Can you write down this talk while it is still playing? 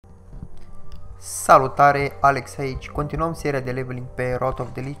Salutare, Alex aici. Continuăm seria de leveling pe Wrath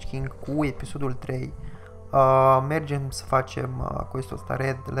of the Lich King cu episodul 3. Mergem să facem questul ăsta,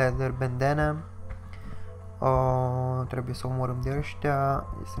 Red Leather Bandana. Trebuie să omorâm de ăștia,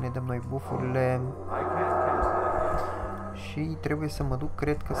 să ne dăm noi bufurile. Și trebuie să mă duc,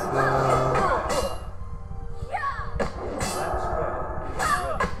 cred că să...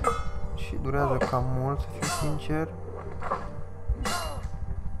 Și durează cam mult, să fiu sincer.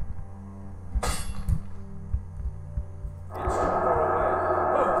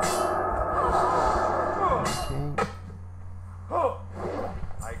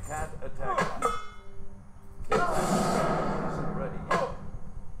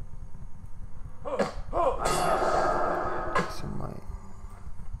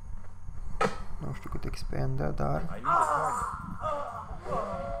 Dar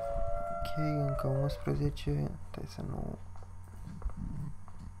ok, încă 11, stai să nu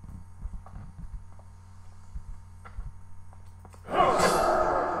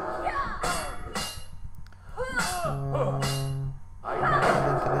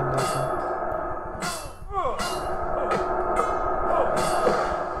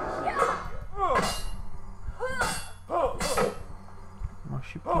mă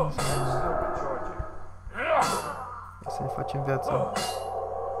și prins să ne facem viața.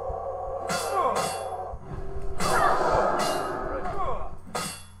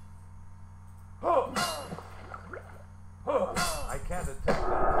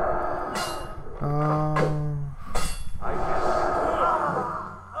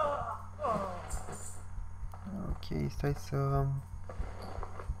 Ok, stai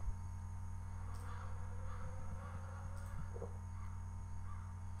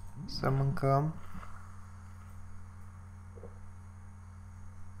să mâncăm.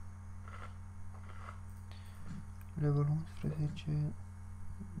 Level 11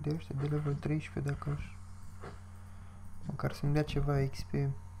 de ăștia de level 13 dacă aș măcar să-mi dea ceva XP.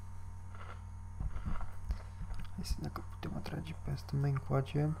 Hai să dacă putem atrage pe asta mai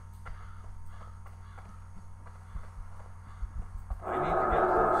încoace.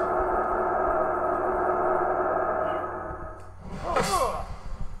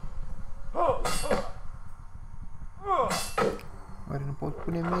 Oare nu pot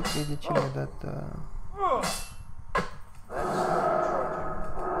pune metri? De ce mi-a dat...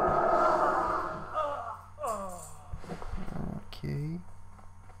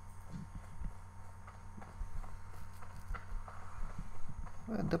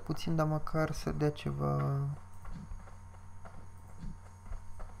 Dă puțin, dar măcar să dea ceva.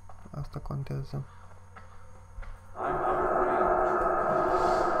 Asta contează.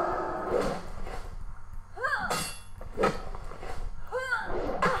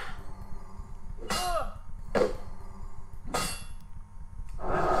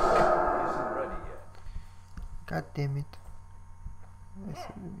 God damn it. Hai să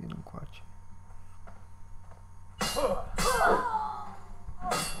vin încoace.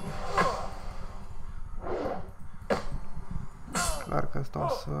 Clar că asta o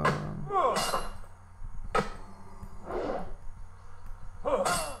să...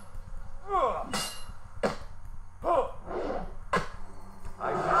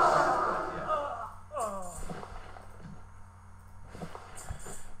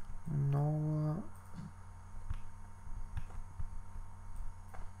 Nouă...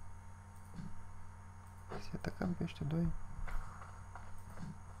 Să atacăm pe ăștia doi.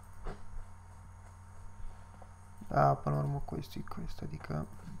 Da, până la urmă quest-ul e quest, adică...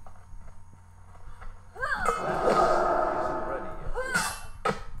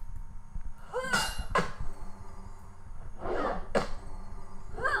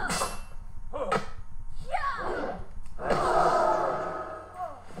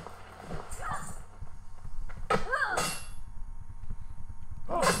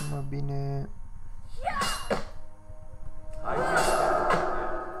 Mă bine...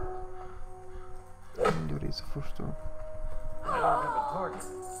 Unde vrei să fugi tu?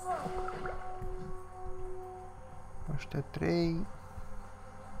 Ăștia 3.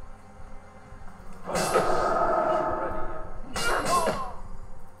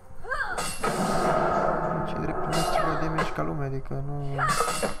 Ce drept primesc ceva damage ca lumea, adică nu...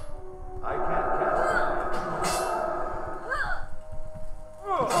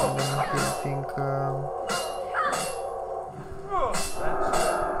 Fiindcă...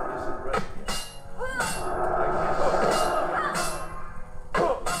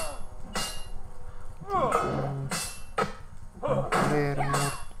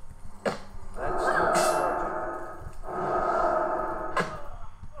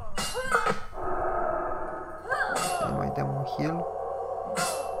 Mai dăm un heal.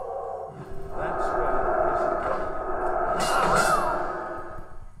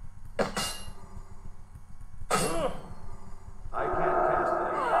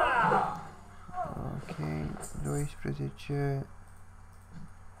 18.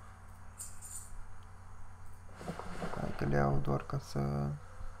 Hai că le iau doar ca să...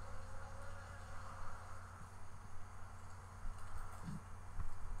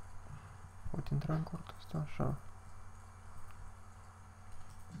 Pot intra în cortul ăsta, așa.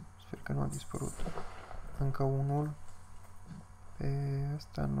 Sper că nu a dispărut. Încă unul. Pe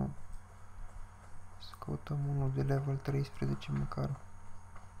ăsta nu. Să căutăm unul de level 13 măcar.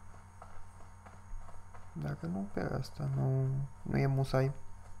 Dacă nu pe asta, nu e musai.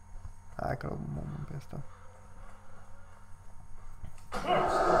 Hai că luăm pe asta.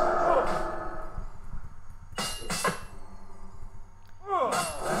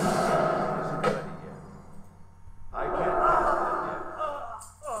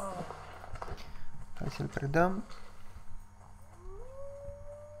 Hai să-l predăm.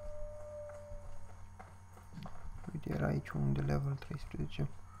 Uite, era aici unul de level 13.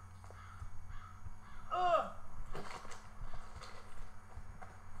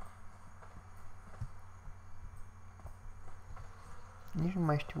 Nici nu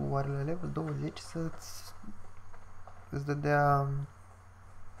mai știu, oare la level 20 să-ți dădea...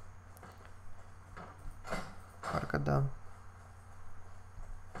 Parcă da.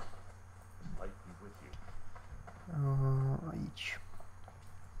 Aici.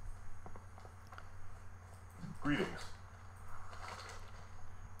 Greetings.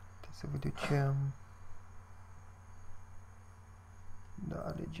 Trebuie să văd eu ce am. Da,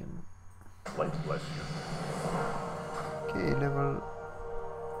 alegem. Light bless you. Ok, level...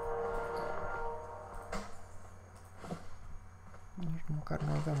 Nici măcar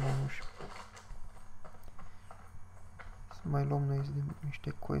nu aveam manuși. Să mai luăm noi niște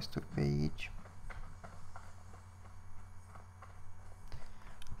quest-uri pe aici.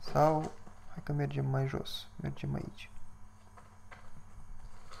 Sau, hai că mergem mai jos, mergem aici.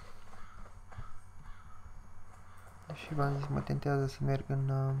 Și v-am zis, mă tentează să merg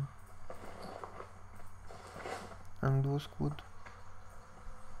în Duskwood.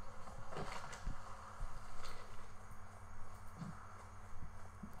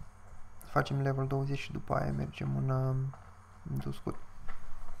 Facem level 20 și după aia mergem în Duskwood.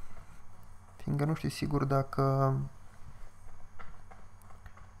 Fiindcă nu știu sigur dacă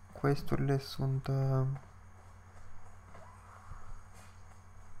quest-urile sunt e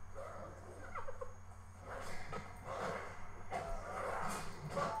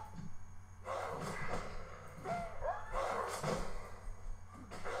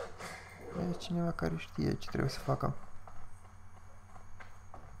cineva care știe ce trebuie să facă.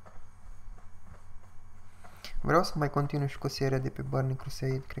 Vreau să mai continui și cu seria de pe Burning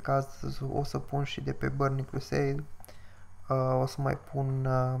Crusade. Cred că astăzi o să pun și de pe Burning Crusade. O să mai pun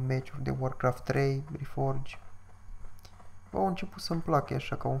meciuri de Warcraft 3, Reforge. Au început să-mi placă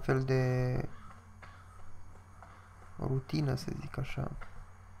așa, ca un fel de rutină, să zic așa.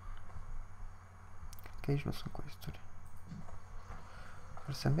 Cred că aici nu sunt quest-uri.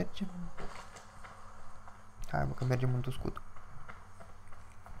 Vreau să mergem? Hai bă, că mergem în Duskwood.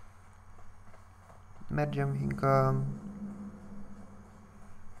 Mergem, fiindcă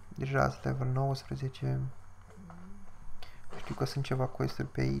deja sunt level 19. Știu că sunt ceva quest-uri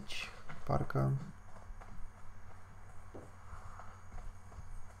pe aici, parcă...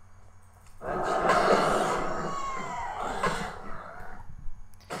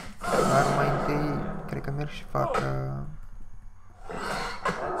 Dar mai întâi, cred că merg și fac...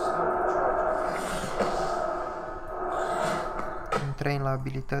 un train la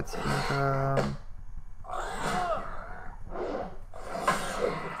abilități, fiindcă...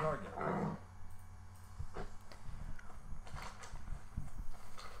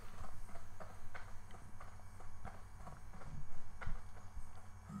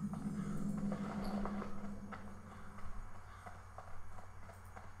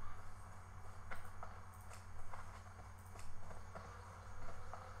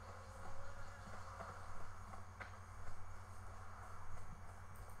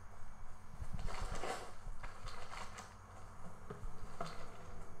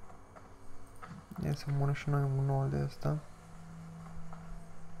 Ia să mună și noi un nou de asta.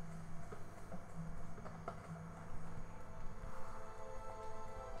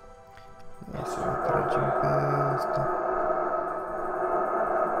 Ia să le tragem pe asta.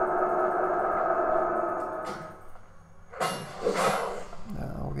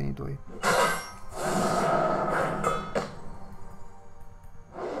 Da, au venit doi.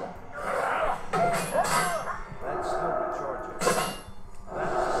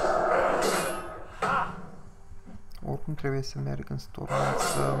 Oricum trebuie să merg în store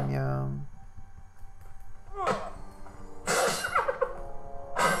să-mi ia...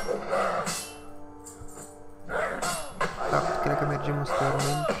 un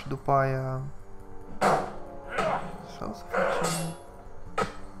stărmen și după aia... Sau să facem...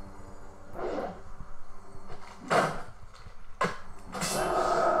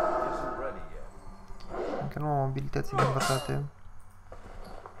 Încă nu am abilitățile învățate.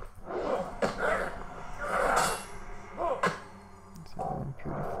 Să luăm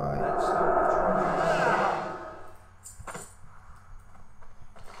Purify.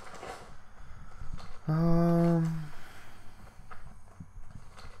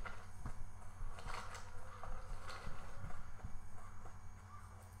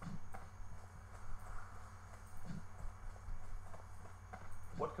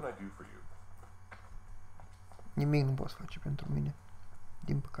 What can I do for you? Nimic nu poți face pentru mine,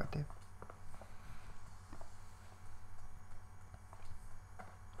 din păcate.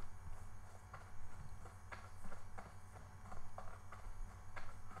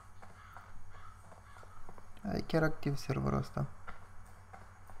 E chiar activ serverul ăsta.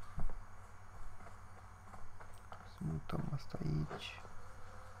 Să mutăm asta aici.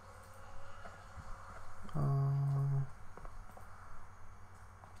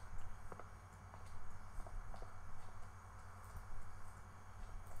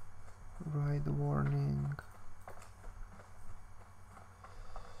 Ride warning.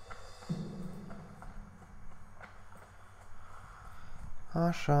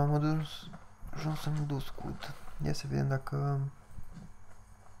 Așa, am ajuns în Duskwood. Ia să vedem dacă...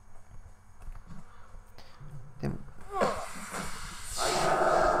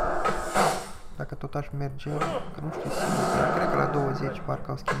 Dacă tot aș merge, că nu știu sigur, cred că la 20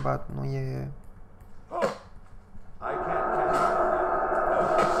 parcă au schimbat, nu e...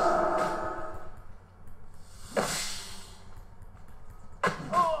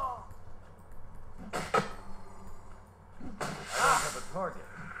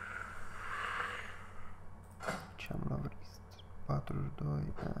 Ce am la vrist?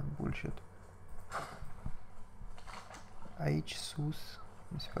 42, bullshit. Aici sus,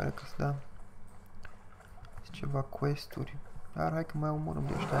 mi se pare că-s da. Sunt ceva quest-uri. Dar hai că mai omorâm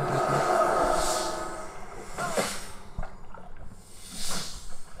de ăștia între timp.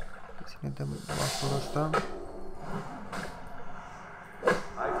 Să ne dăm buff-ul ăsta.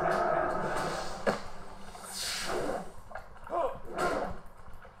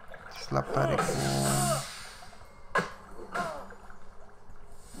 Slap tare cu...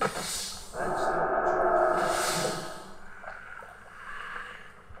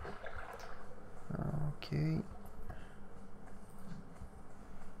 Ok.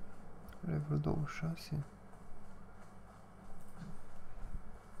 Level 26.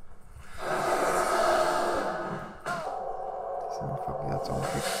 Să-mi fac viața un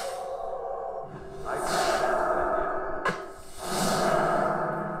pic.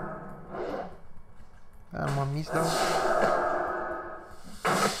 M-am mis, dar...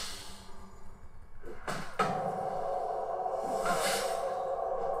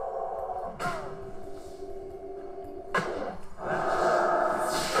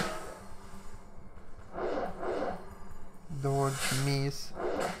 Dodge, miss,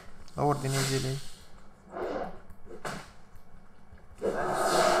 la ordine zilei.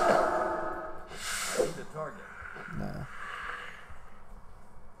 Da.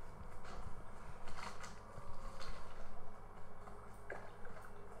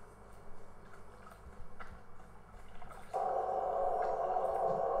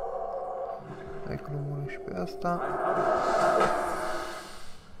 Hai că l-omorâm și pe asta.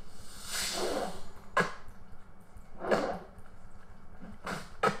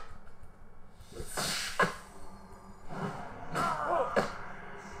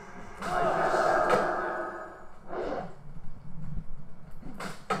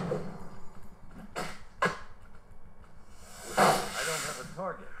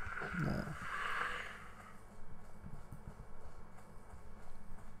 Da.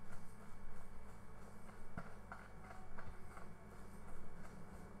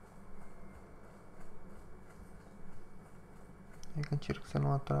 Hai că încerc să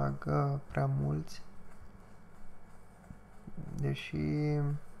nu atrag prea mulți. Deși e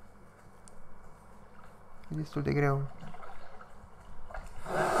destul de greu.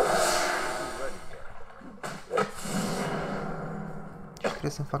 Și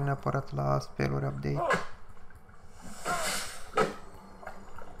trebuie să-mi fac neapărat la spell-uri update.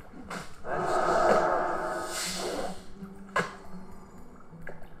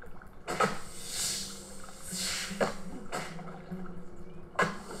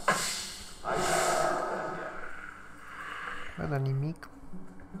 Dar nimic.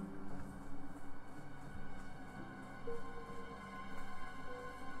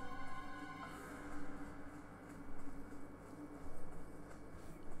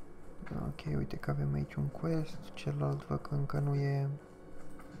 Ok, uite că avem aici un quest, celălalt văd că încă nu e.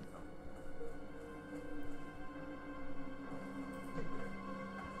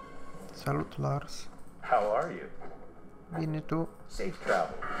 Salut, Lars. How are you? Bine, tu? Safe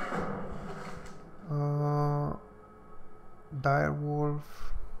travel.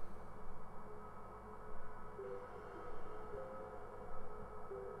 Direwolf.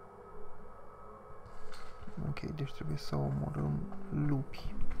 Ok, deci trebuie să omorâm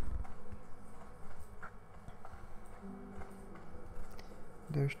lupi.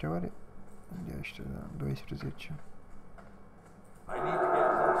 De ăștia oare? De ăștia, da, 12. I need to get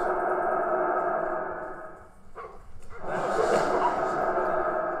closer.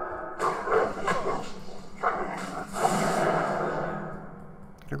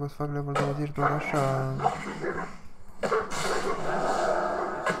 Cred că o să fac level 20 doar așa.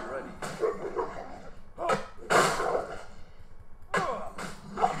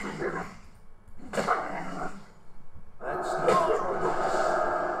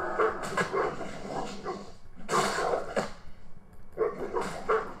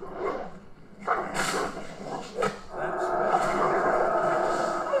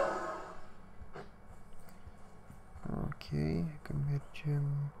 Că mergem,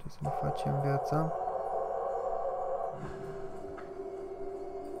 trebuie să ne facem viața.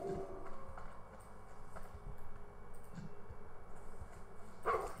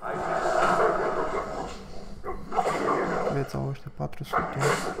 Viața au ăștia 400.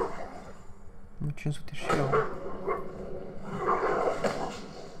 Nu 500 și eu.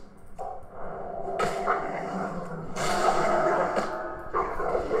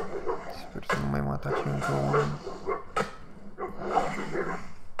 Sper să nu mai mă atace încă unul.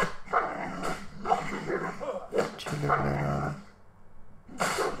 Ce level era?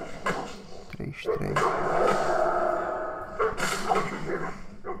 33.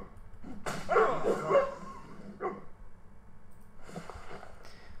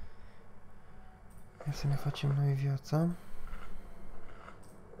 Ia să ne facem noi viața.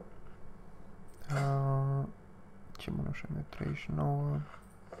 Ce mănușa mea? 39.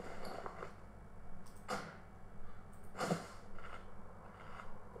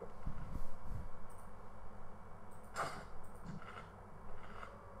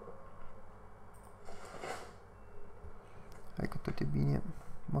 Hai că tot e bine,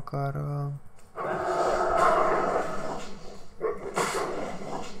 măcar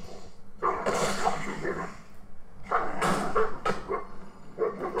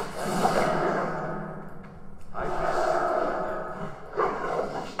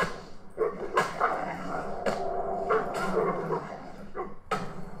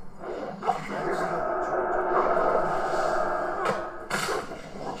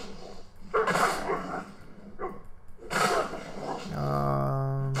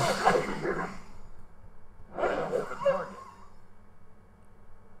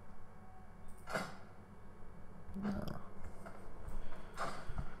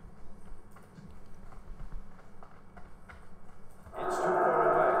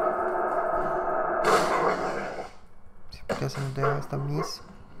să nu dea asta miss.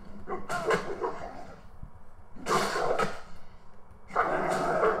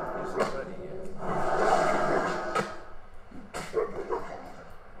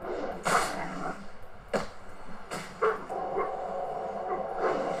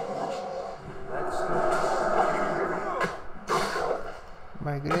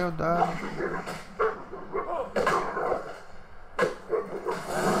 Mai greu, dar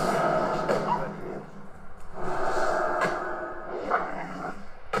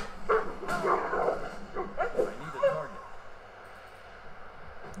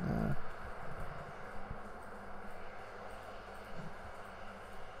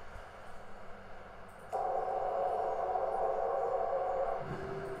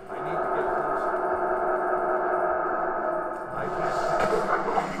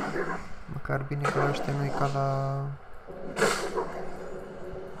măcar bine că ăștia nu-i ca la...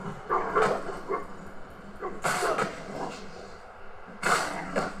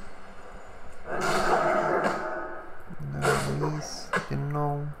 Da, miss, din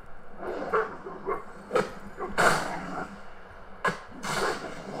nou.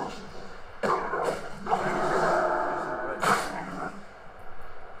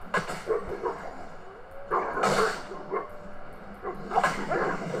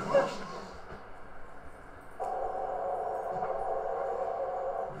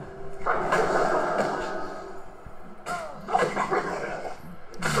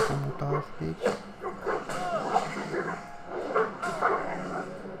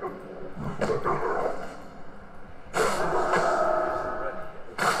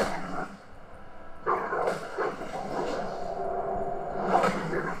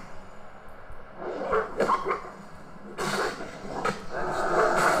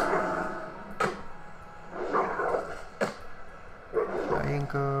 Mai e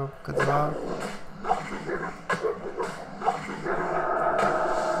încă câțiva.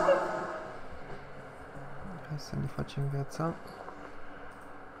 Hai să ne facem viața.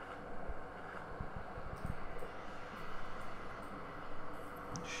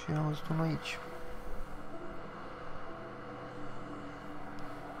 Și am văzut unul aici.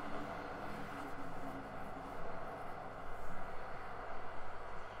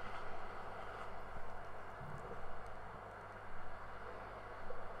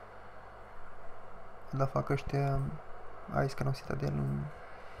 Dar fac ăștia ice ca n-au citadel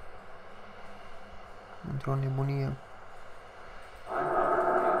într-o nebunie.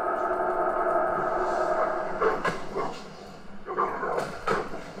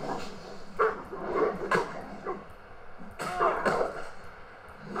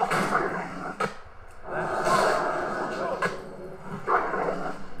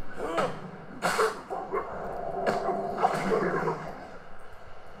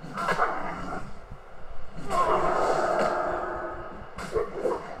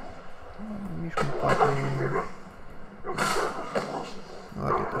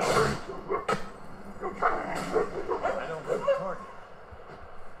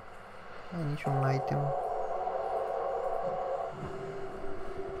 Niciun item.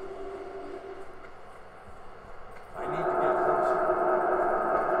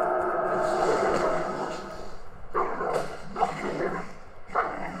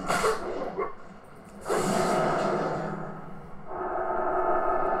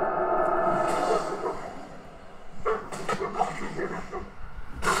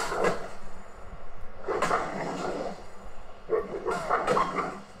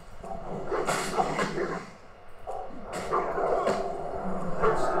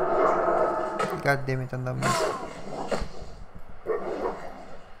 God damn it, am dat miss.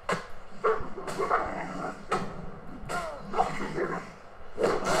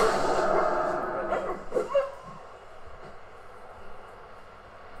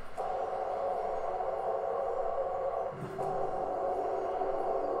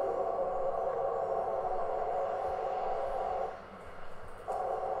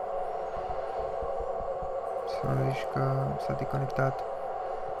 Să zici că s-a deconectat.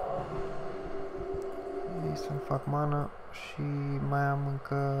 Să-mi fac mana și mai am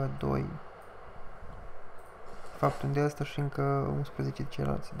încă 2. De fapt, un de asta și încă 11 de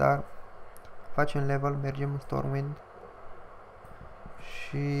ceilalți. Dar facem level, mergem în Stormwind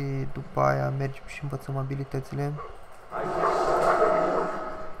și după aia mergem și învățăm abilitățile.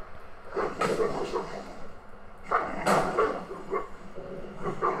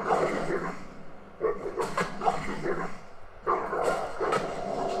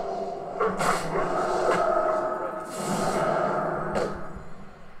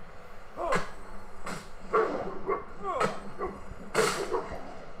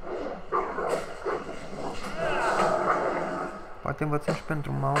 Poate învățăm și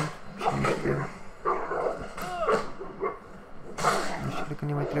pentru mount și niște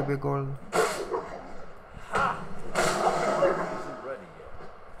când ne mai trebuie gold.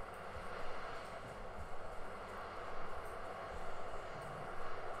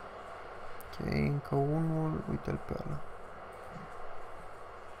 Ok, încă unul, uite-l pe ăla.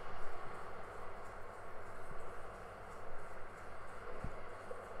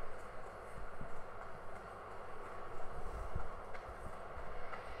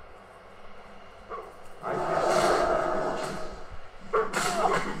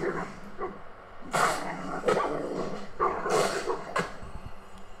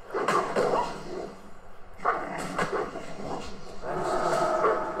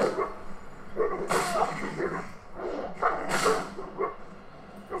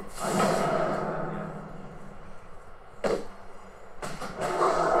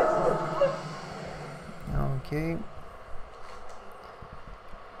 Ok.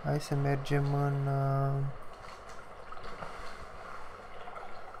 Hai să mergem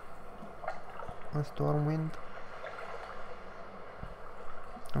în Stormwind.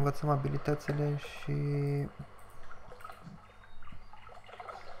 Învățăm abilitățile și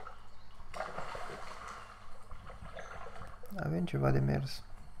avem ceva de mers.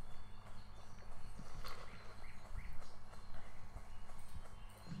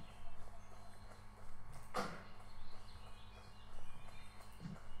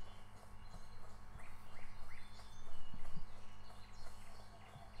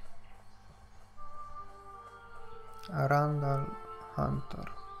 Randall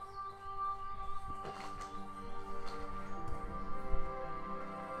Hunter.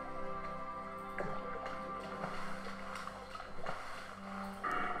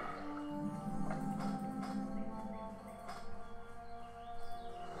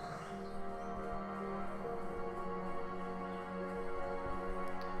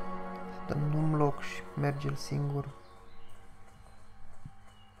 nu-mi loc și merge el singur.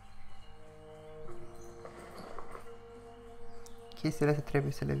 Chestiile astea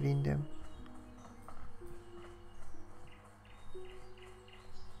trebuie să le vindem.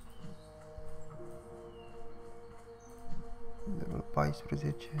 Level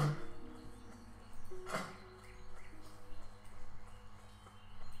 14.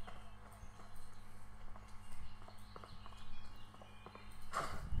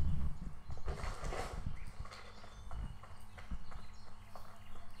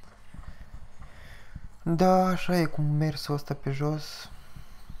 Da, așa e cu mersul ăsta pe jos.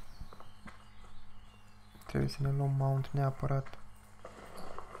 Trebuie să ne luăm mount neapărat.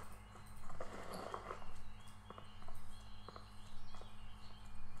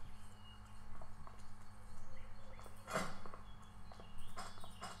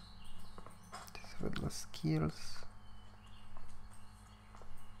 Trebuie să văd la skills.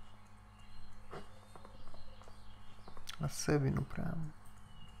 La săbi nu prea am.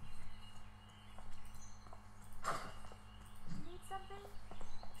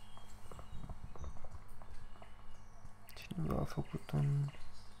 Cineva a făcut un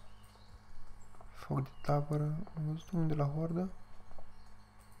foc de tabără. Am văzut unul de la hordă.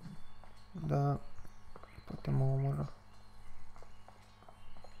 Da, poate mă omoră.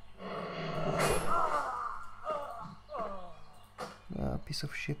 Da, piece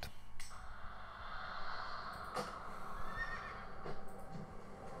of shit.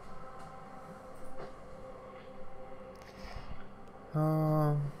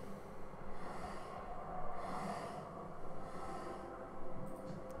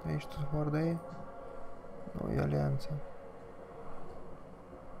 Aici tot horda e? Nu, e alianța.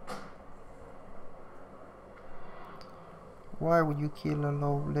 Why would you kill a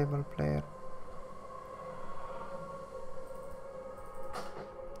low level player?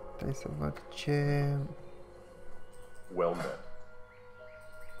 Trebuie să văd ce... Well met.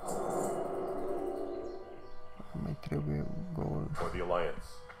 mai trebuie goal. For the Alliance.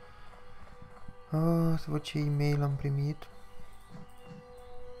 Să văd ce e-mail am primit.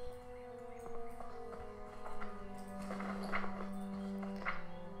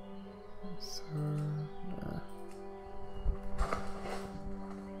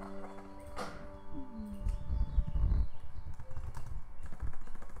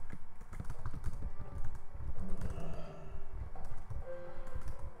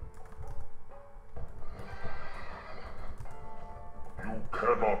 You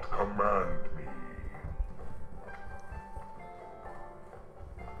cannot command me.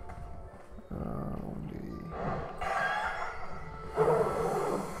 Unde e?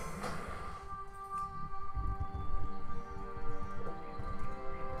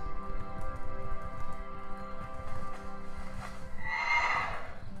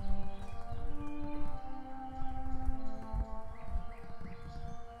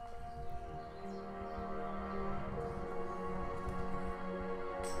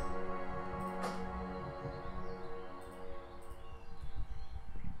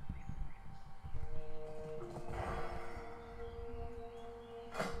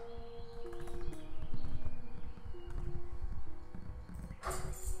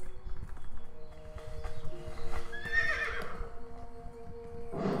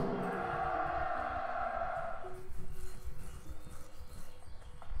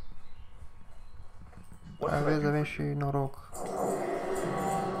 What can I do Avem for și you? noroc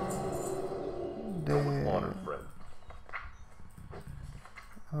de... Honor, friend.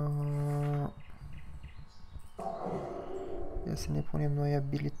 Ia să ne punem noi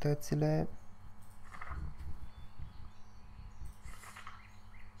abilitățile.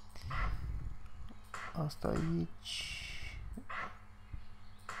 Asta aici.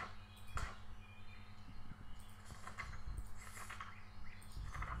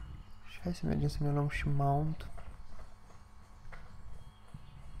 Și hai să mergem să ne luăm și mount.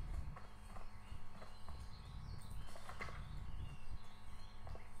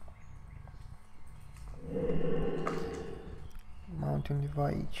 Mount e undeva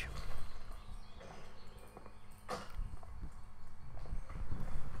aici.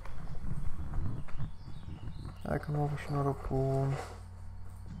 Hai că nu am avut și noroc cu...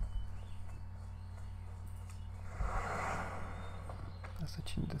 Asta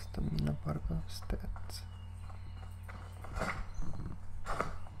cine de stamina, parcă stats.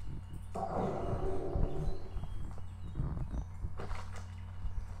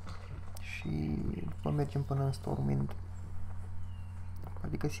 Și după mergem până în Stormwind.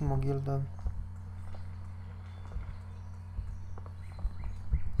 Adică găsim o ghildă.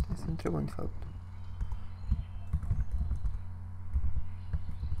 Trebuie să întrebăm de fapt.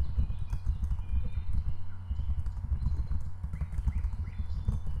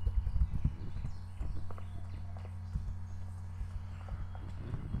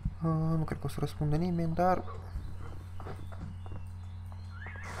 Nu cred că o să răspundă nimeni, dar...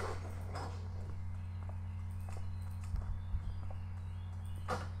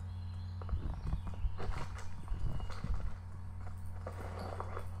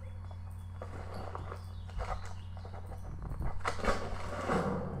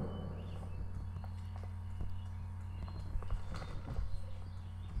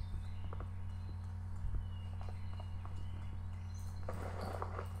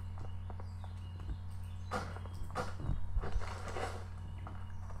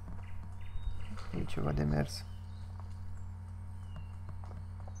 E ceva de mers.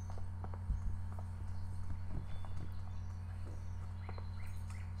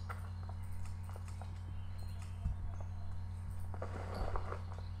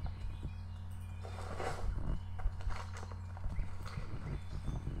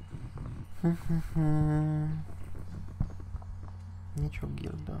 Nici o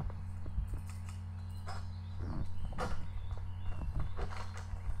ghildă.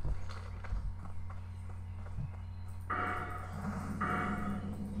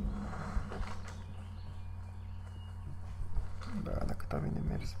 Da, dacă tot avem de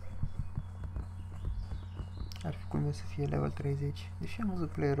mers. Ar fi culmea să fie level 30. Deși am văzut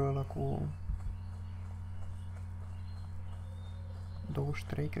playerul ăla cu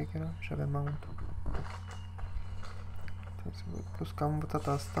 23, cred că era, și avea mount. Trebuie să văd. Plus că am învățat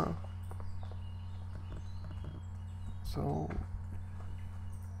asta. So...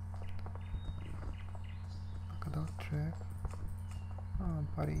 Dacă dau track... îmi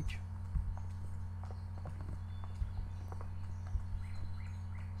pare aici.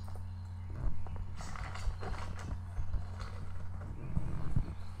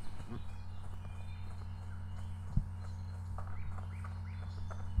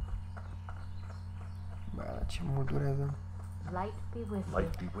 Ce mult durează.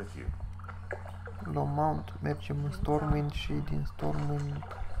 Light be with you. Luăm mount, mergem în Stormwind și din Stormwind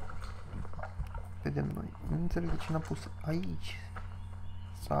vedem noi. Nu înțeleg de ce n-a pus aici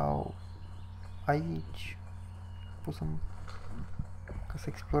sau aici. Pus în... ca să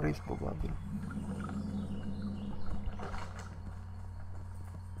explorez probabil.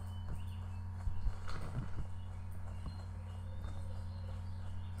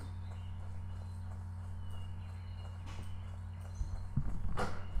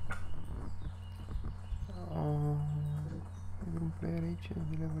 Un player aici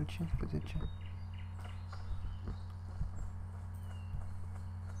de level 15.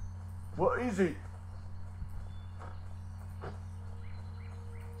 What is it?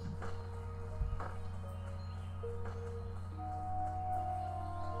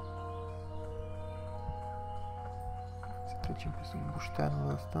 Să trecem pe sub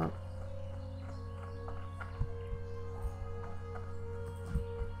bușteanul ăsta.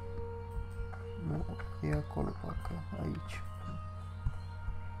 Nu, e acolo, parcă, aici.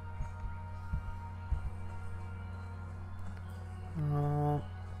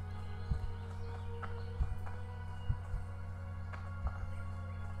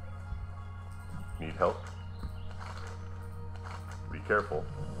 Need help? Be careful.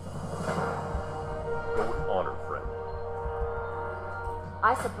 Go with honor, friend.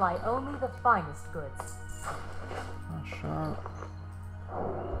 I supply only the finest goods. Așa.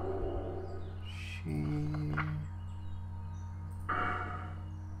 Și...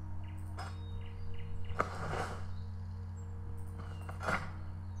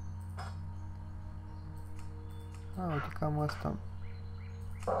 uite cam asta.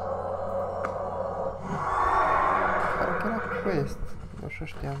 Pare că era quest. Eu așa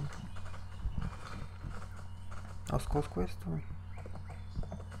știam. Au scos quest-ul?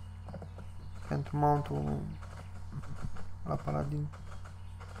 Pentru mount-ul la paladin.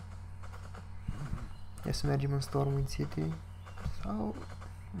 Ia să mergem în Stormwind City. Sau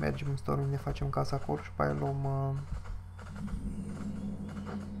mergem în Stormwind, ne facem casa acolo și pe aia luăm...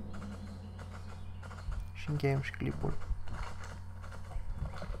 și încheiem și clipul.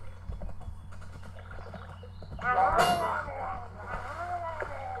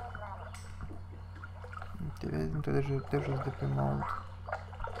 Te vezi, nu te dai jos de pe mount.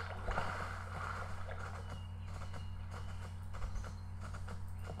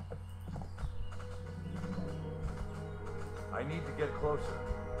 I need to get closer.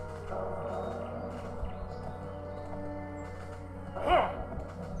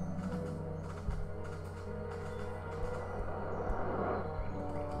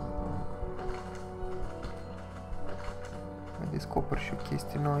 Mai descoper și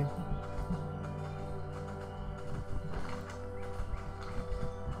chestii noi.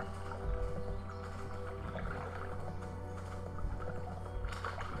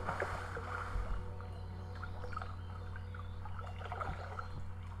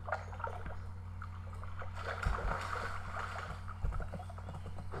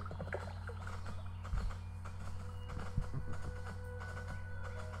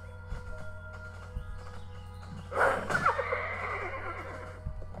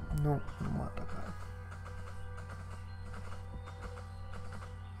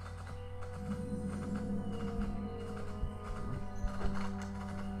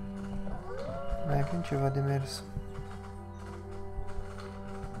 Mai avem ceva de mers.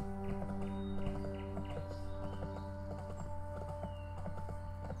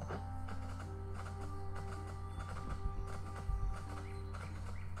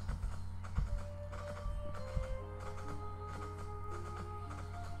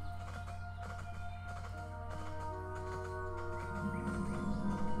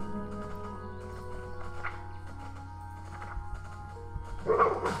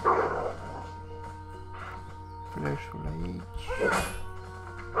 Flash-ul aici.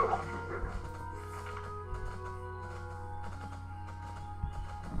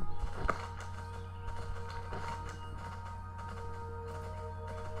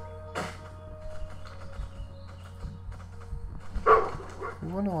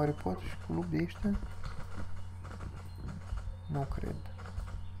 Bă, nu, oare pot și cu lup de ăștia? Nu cred.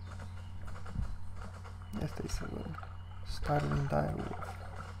 Asta e să văd. Starling Direwolf.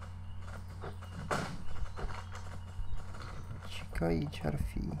 Și că aici ar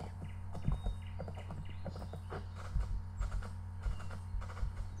fi.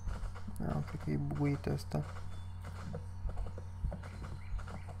 Cred că e buguit asta.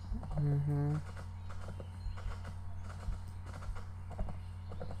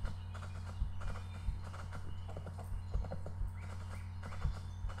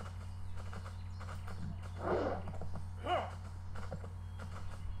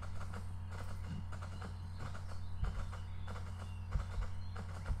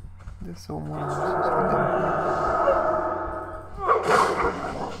 De să omorăm, să vedem.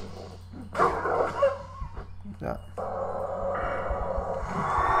 Da.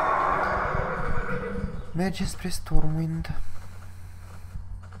 Merge spre Stormwind.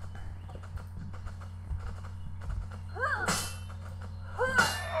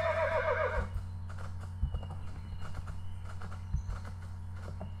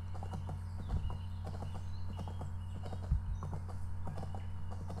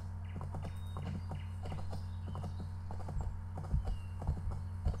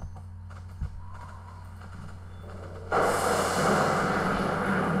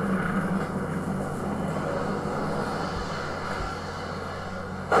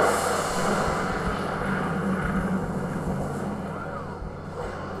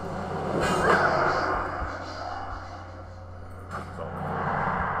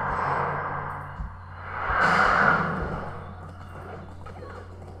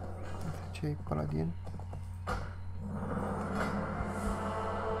 Ce-i paladin?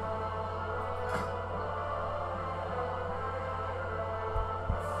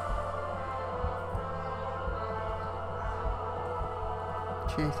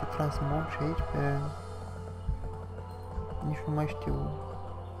 Ce este transmob și aici pe... Nici nu mai știu.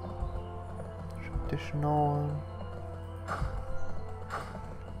 79...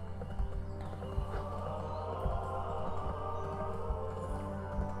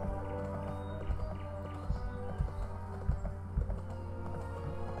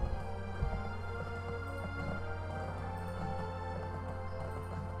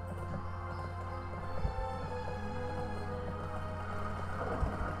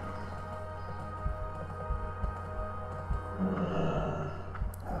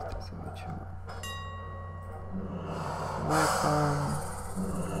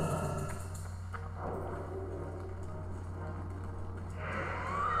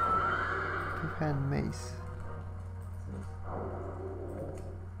 Hand mace.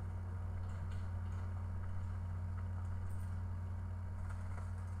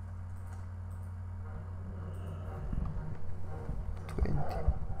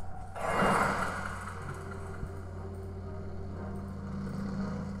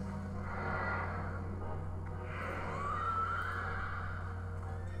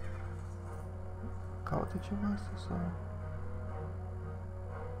 Caută ceva asta sau...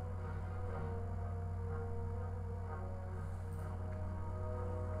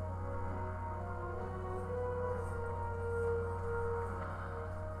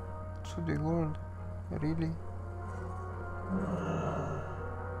 de gold, really?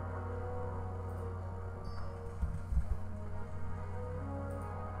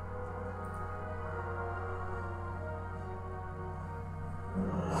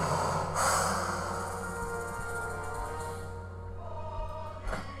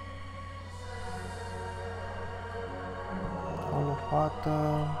 O lopată.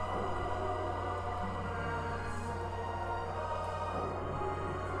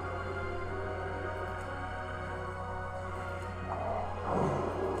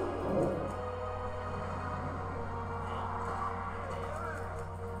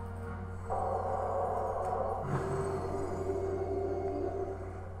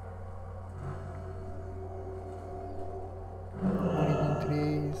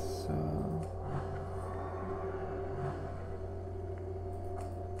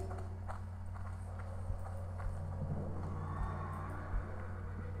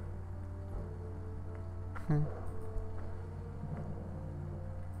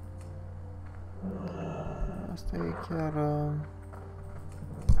 Asta e chiar...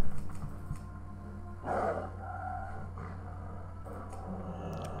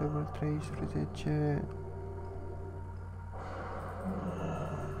 level 13...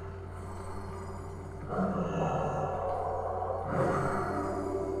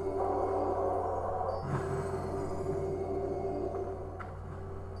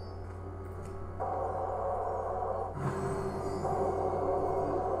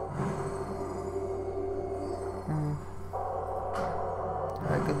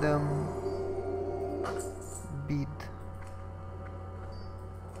 Hai că dăm bid.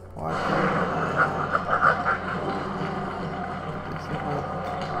 Poate. Trebuie să văd.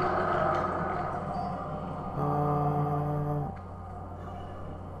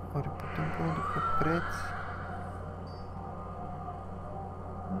 Oare putem pune după preț?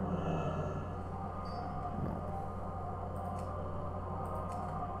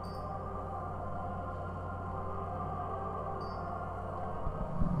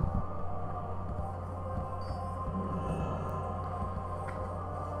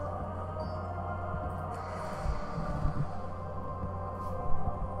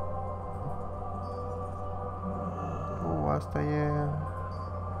 Asta e...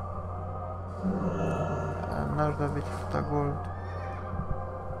 N-aș da 10% gold.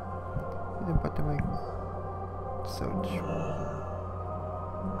 Vedem, poate mai... Search.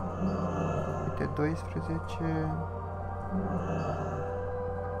 Uite, 12...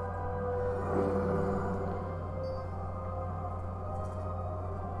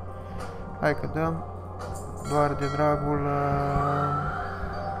 Hai că dăm. Doar de dragul...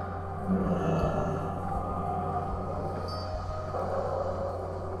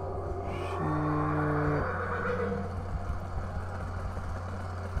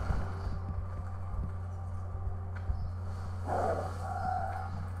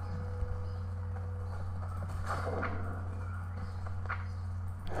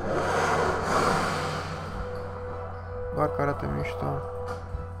 Doar că arată mișto.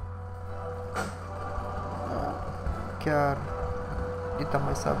 Chiar dita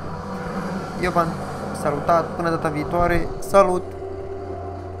mai sabie. Eu v-am salutat, până data viitoare. Salut!